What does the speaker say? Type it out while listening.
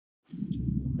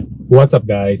What's up,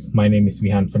 guys? My name is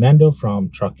Vihan Fernando from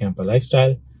Truck Camper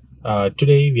Lifestyle.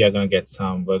 Today, we are going to get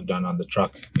some work done on the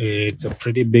truck. It's a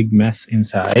pretty big mess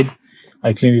inside.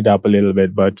 I cleaned it up a little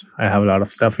bit, but I have a lot of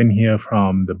stuff in here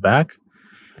from the back.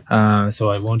 So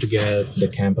I want to get the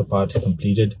camper part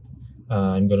completed.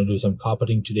 I'm going to do some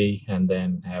carpeting today and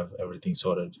then have everything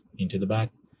sorted into the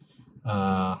back.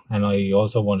 And I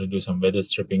also want to do some weather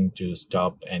stripping to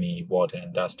stop any water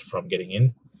and dust from getting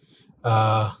in.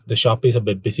 The shop is a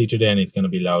bit busy today and it's going to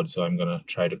be loud, so I'm going to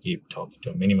try to keep talking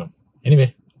to a minimum.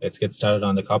 Anyway, let's get started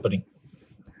on the carpeting.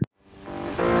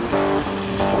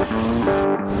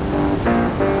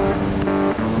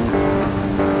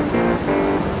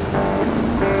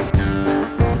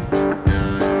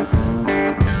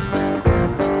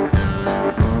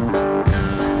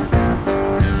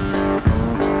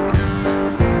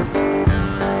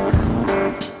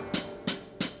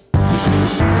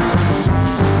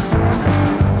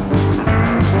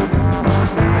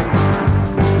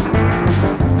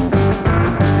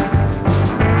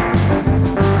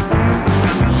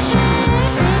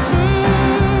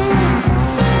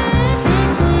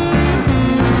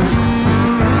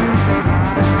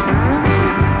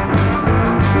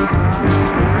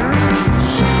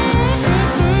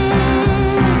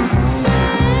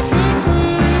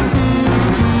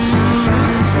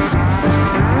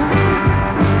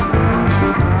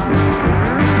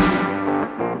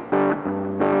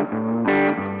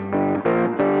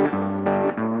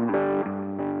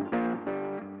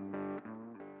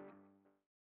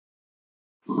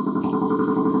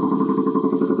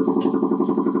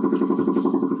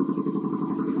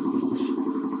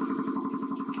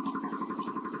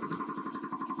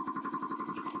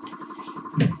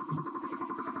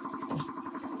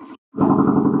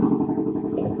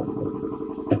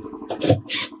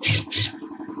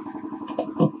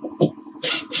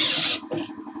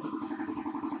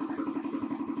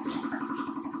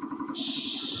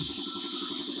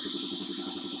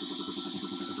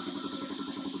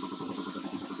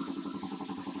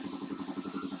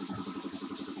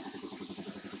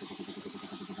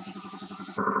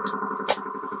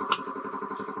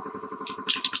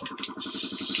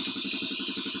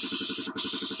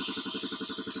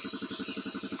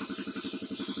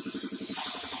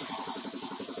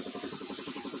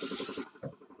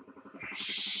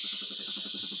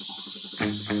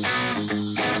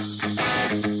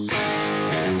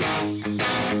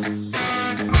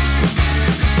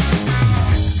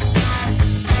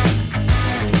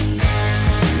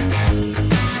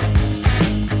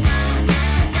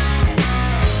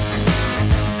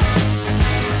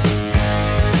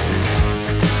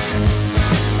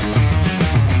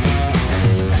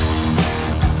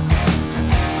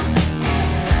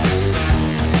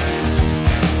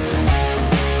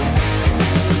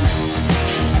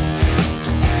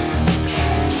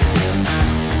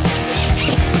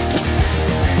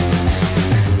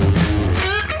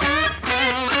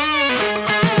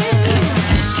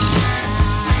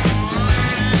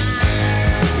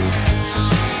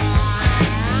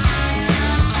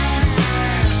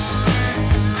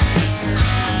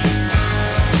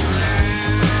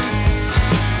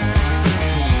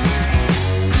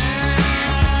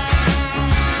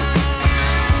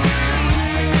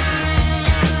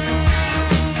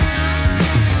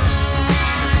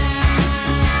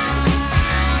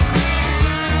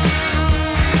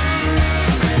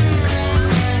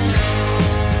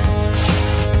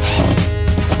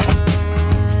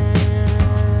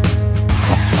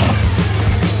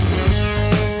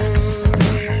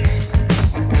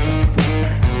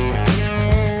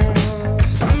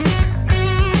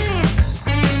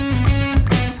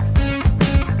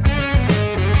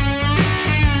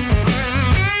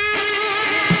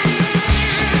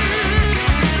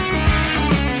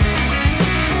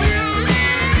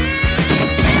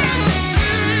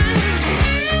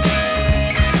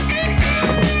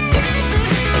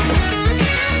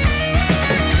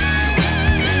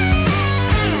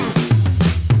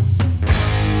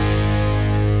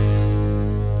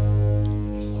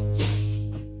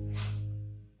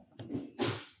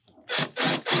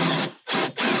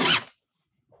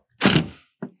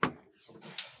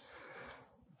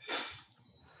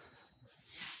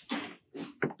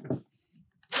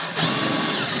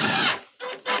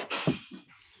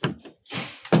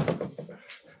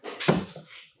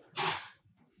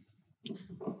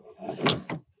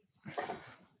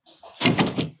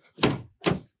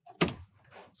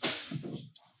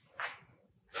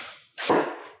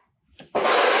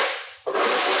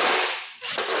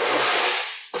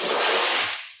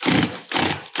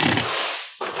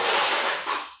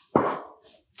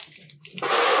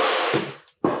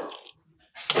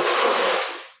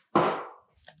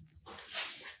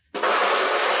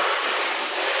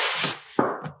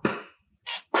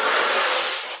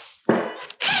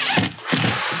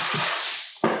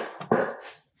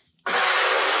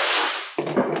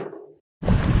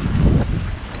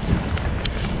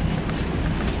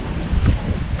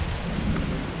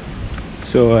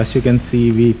 So as you can see,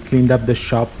 we cleaned up the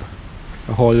shop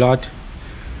a whole lot.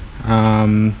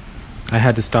 I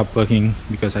had to stop working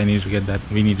because we needed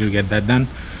to get that done,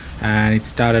 and it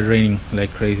started raining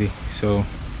like crazy. So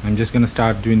I'm just gonna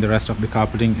start doing the rest of the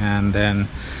carpeting and then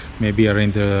maybe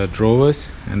arrange the drawers,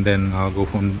 and then I'll go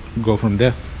from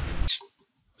there.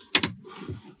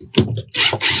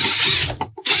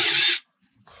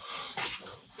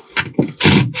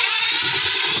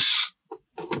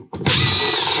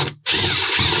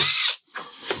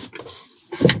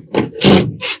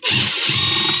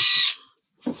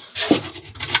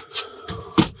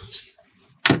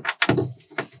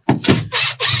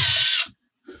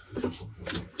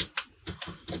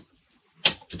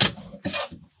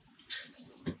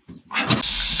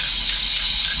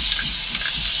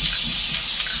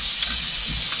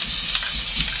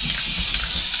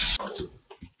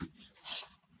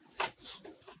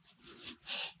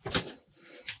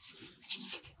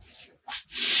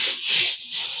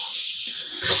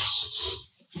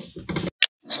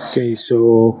 Okay,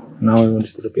 so now I want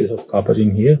to put a piece of carpet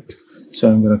in here.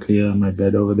 So I'm gonna clear my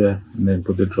bed over there and then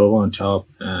put the drawer on top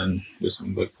and do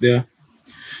some work there.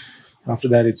 After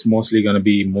that, it's mostly gonna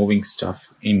be moving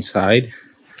stuff inside.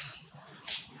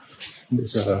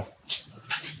 There's a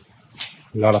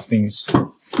lot of things.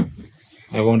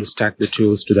 I want to stack the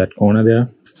tools to that corner there,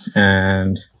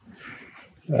 and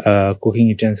cooking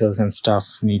utensils and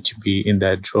stuff need to be in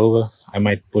that drawer. I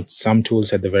might put some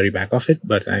tools at the very back of it,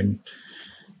 but I'm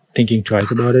thinking twice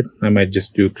about it. I might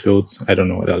just do clothes. I don't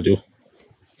know what I'll do.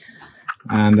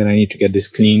 And then I need to get this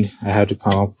cleaned. I have to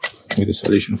come up with a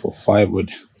solution for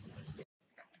firewood.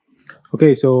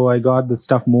 Okay, so I got the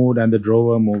stuff moved and the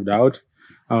drawer moved out.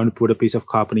 I want to put a piece of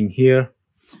carpeting here,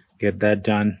 get that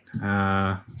done.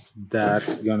 I'll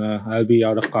be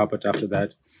out of carpet after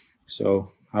that.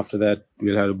 So after that,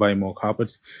 we'll have to buy more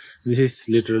carpets. This is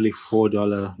literally $4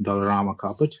 Dollarama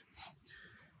carpet.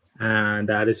 And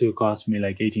the adhesive cost me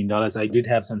like $18. I did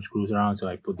have some screws around, so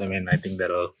I put them in. I think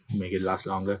that'll make it last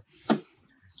longer.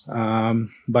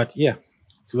 But yeah,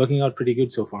 it's working out pretty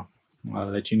good so far. I'll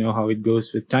let you know how it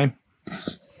goes with time.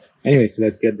 Anyways,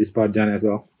 let's get this part done as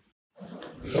well.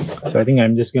 So I think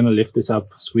I'm just gonna lift this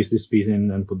up, squeeze this piece in,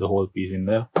 and put the whole piece in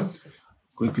there.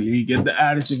 Quickly get the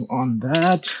adhesive on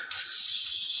that.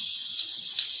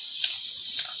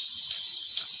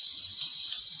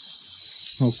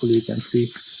 Hopefully you can see.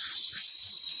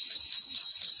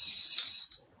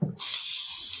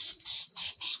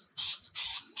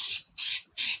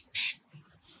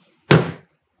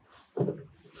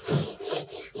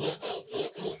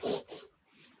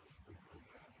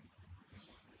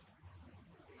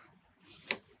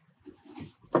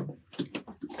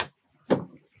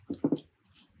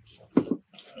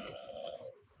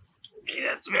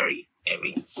 That's very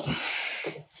heavy.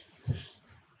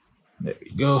 There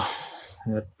we go.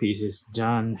 That piece is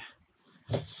done.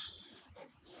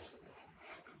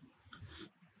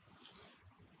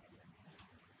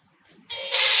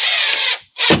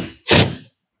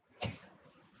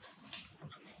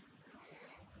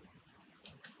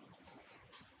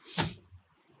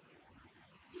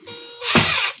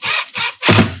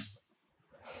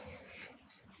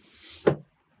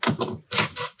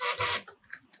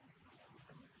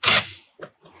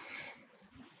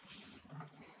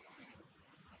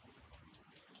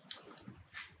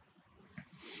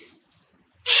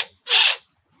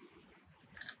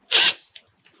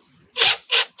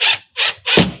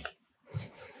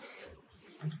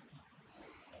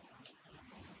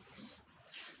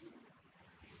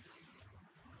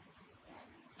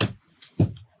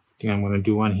 I think I'm going to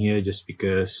do one here just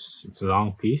because it's a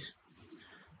long piece.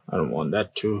 I don't want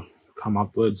that to come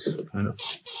upwards, kind of.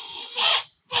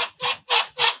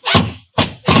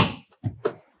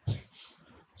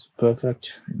 It's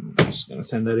perfect. I'm just going to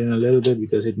send that in a little bit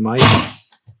because it might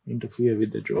interfere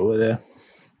with the drawer there.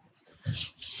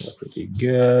 That's pretty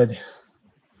good.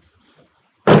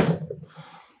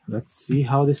 Let's see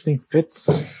how this thing fits.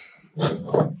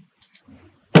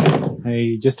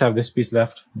 I just have this piece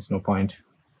left. There's no point.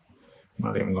 I'm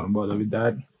not even going to bother with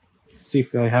that. See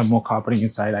if I have more carpeting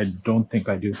inside. I don't think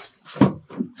I do.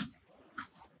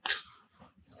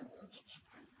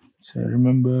 So I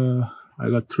remember I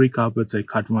got 3 carpets. I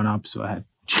cut one up, so I had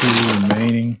 2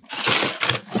 remaining.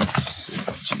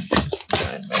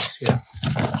 Mess here.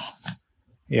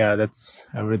 Yeah, that's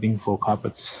everything for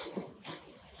carpets.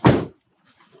 I'm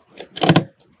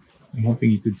hoping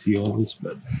you could see all this,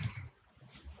 but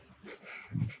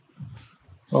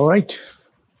all right.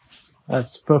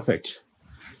 That's perfect.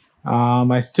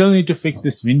 I still need to fix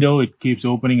this window. It keeps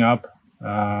opening up.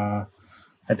 I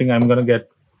think I'm gonna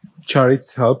get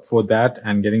Charit's help for that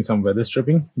and getting some weather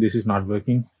stripping. This is not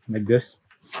working like this.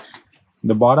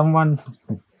 The bottom one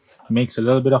makes a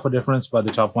little bit of a difference, but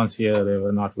the top ones here, they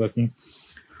were not working.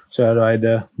 So I had to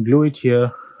either glue it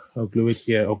here or glue it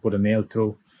here or put a nail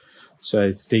through so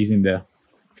it stays in there,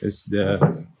 because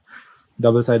the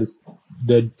double-sided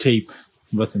the tape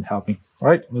wasn't helping. All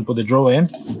right, we'll put the drawer in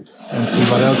and see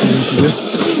what else we need to do.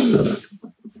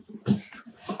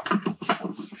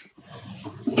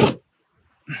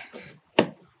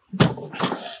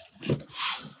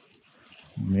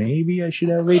 Maybe I should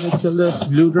have waited till the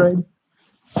glue dried.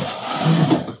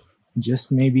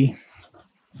 Just maybe.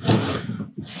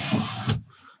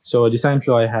 So a design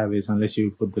flaw I have is, unless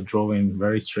you put the drawer in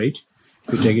very straight,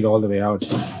 if you take it all the way out,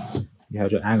 you have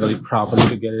to angle it properly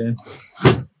to get it in.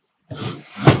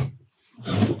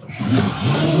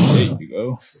 There you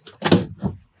go.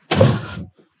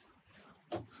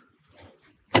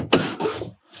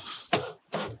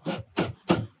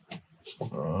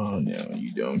 Oh no,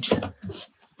 you don't.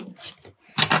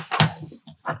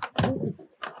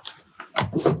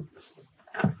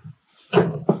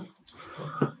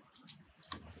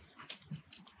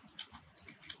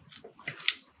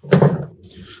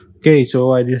 Okay,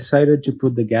 so I decided to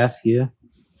put the gas here,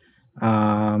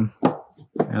 and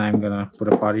I'm gonna put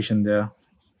a partition there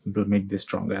to make this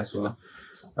stronger as well.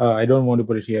 I don't want to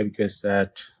put it here because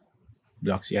that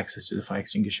blocks the access to the fire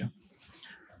extinguisher.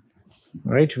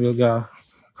 All right, we'll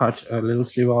cut a little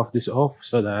sleeve of this off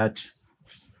so that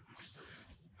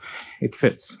it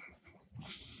fits.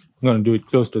 I'm gonna do it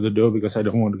close to the door because I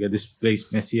don't want to get this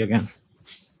place messy again.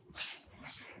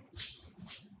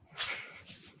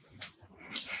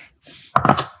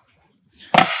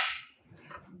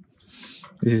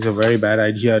 This is a very bad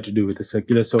idea to do with a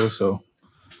circular saw, so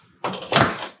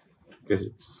because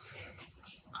it's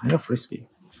kind of risky.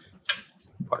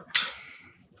 But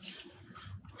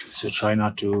so try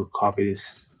not to copy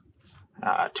this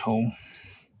at home.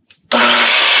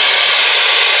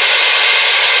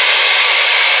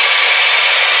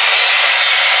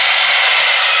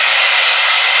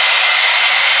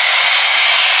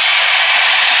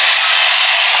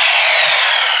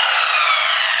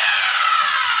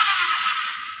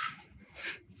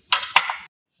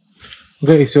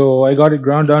 Okay, so I got it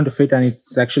ground down to fit and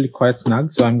it's actually quite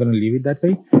snug, so I'm going to leave it that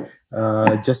way,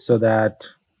 just so that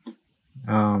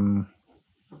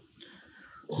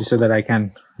I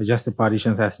can adjust the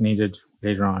partitions as needed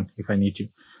later on if I need to.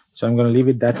 So I'm going to leave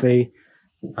it that way.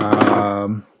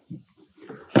 I'm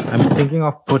thinking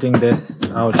of putting this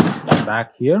out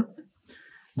back here,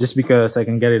 just because I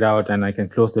can get it out and I can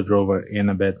close the drawer in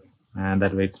a bit, and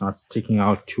that way it's not sticking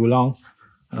out too long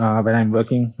when I'm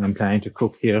working. I'm planning to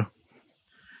cook here.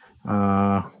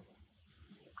 I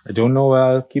don't know where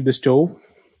I'll keep the stove,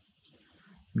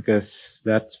 because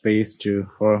that space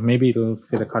for maybe it'll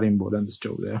fit a cutting board on the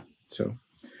stove there, so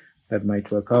that might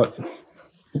work out.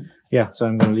 Yeah, so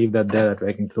I'm going to leave that there, that way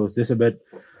I can close this a bit.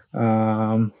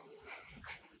 I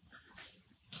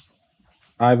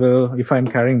will, if I'm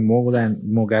carrying more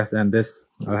gas than this,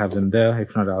 I'll have them there.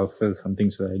 If not, I'll fill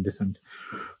something so that it doesn't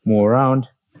move around.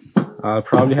 I'll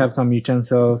probably have some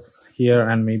utensils here,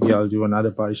 and maybe I'll do another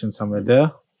partition somewhere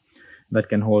there that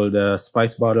can hold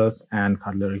spice bottles and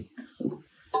cutlery.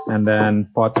 And then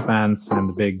pots, pans, and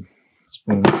the big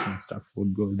spoons and stuff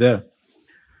would go there.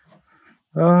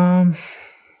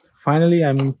 Finally,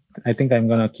 I think I'm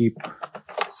gonna keep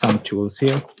some tools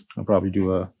here. I'll probably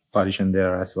do a partition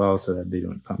there as well so that they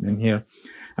don't come in here.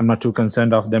 I'm not too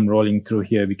concerned of them rolling through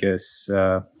here because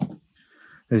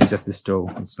this is just the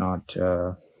stove. It's not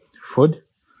food,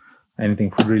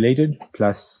 anything food related,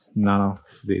 plus none of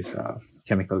these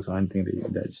chemicals or anything.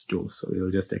 They're just tools, so they'll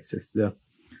just exist there.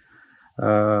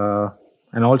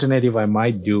 An alternative I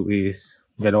might do is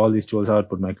get all these tools out,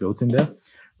 put my clothes in there,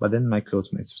 but then my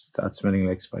clothes might start smelling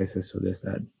like spices, so there's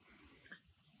that.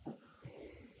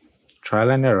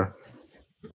 Trial and error.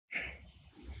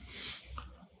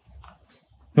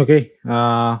 Okay,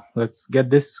 let's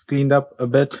get this cleaned up a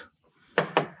bit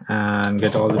and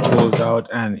get all the tools out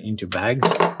and into bags.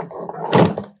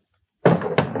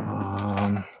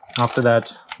 After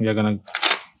that, we are gonna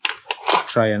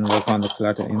try and work on the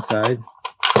clutter inside.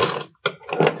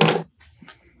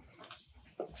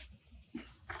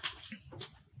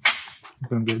 I'm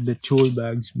gonna get the tool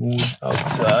bags moved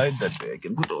outside, that way I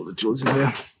can put all the tools in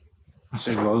there as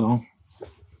I go along.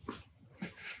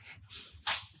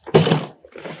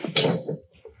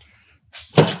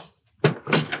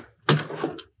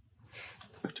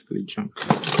 Particularly junk.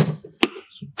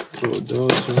 So throw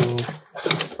those off.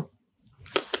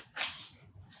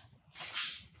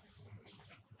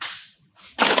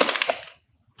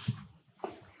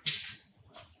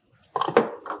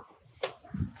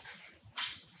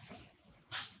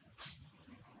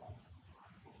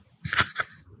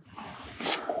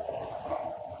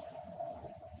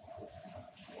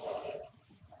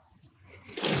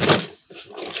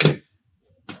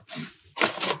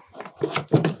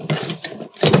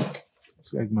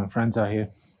 Looks like my friends are here.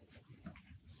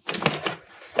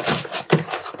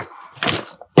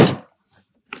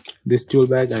 This tool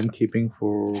bag I'm keeping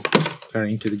for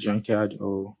carrying to the junkyard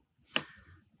or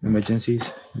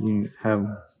emergencies. You have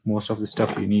most of the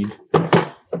stuff you need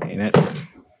in it.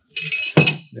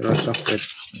 There are stuff that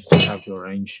you still have to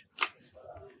arrange.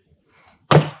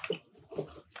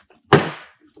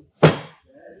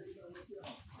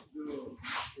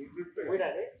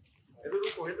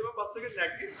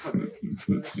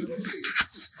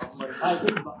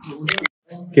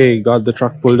 Okay, got the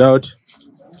truck pulled out.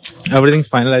 Everything's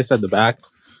finalized at the back.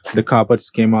 The carpets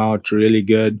came out really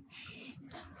good.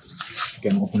 You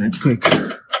can open it quick.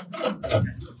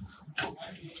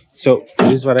 So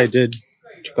this is what I did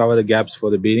to cover the gaps for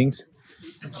the beadings.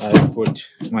 I put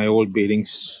my old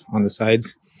beadings on the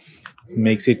sides.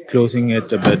 Makes it closing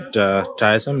it a bit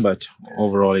tiresome, but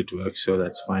overall it works, so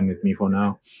that's fine with me for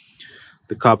now.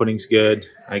 The carpeting's good.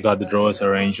 I got the drawers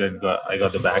arranged. I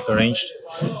got the back arranged.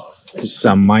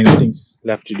 Some minor things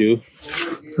left to do,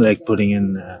 like putting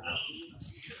in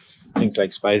things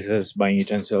like spices, buying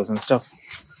utensils and stuff.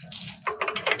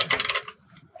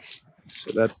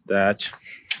 So that's that.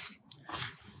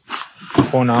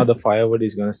 For now, the firewood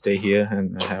is gonna stay here,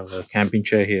 and I have a camping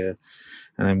chair here,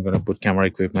 and I'm gonna put camera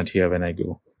equipment here when I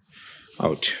go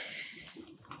out.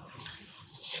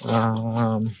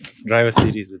 Driver's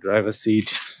seat is the driver's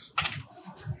seat.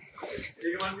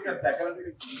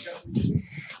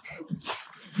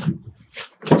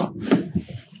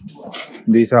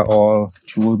 These are all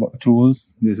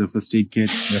tools. There's a first aid kit.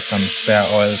 There's some spare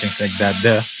oil, things like that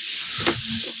there.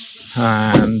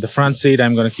 And the front seat,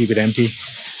 I'm going to keep it empty.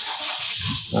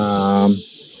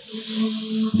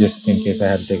 Just in case I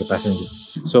have to take a passenger.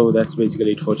 So that's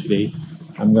basically it for today.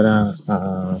 I'm going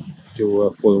to do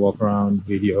a full walk around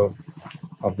video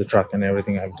of the truck and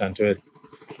everything I've done to it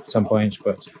at some point.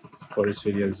 But for this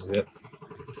video, this is it.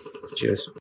 Cheers.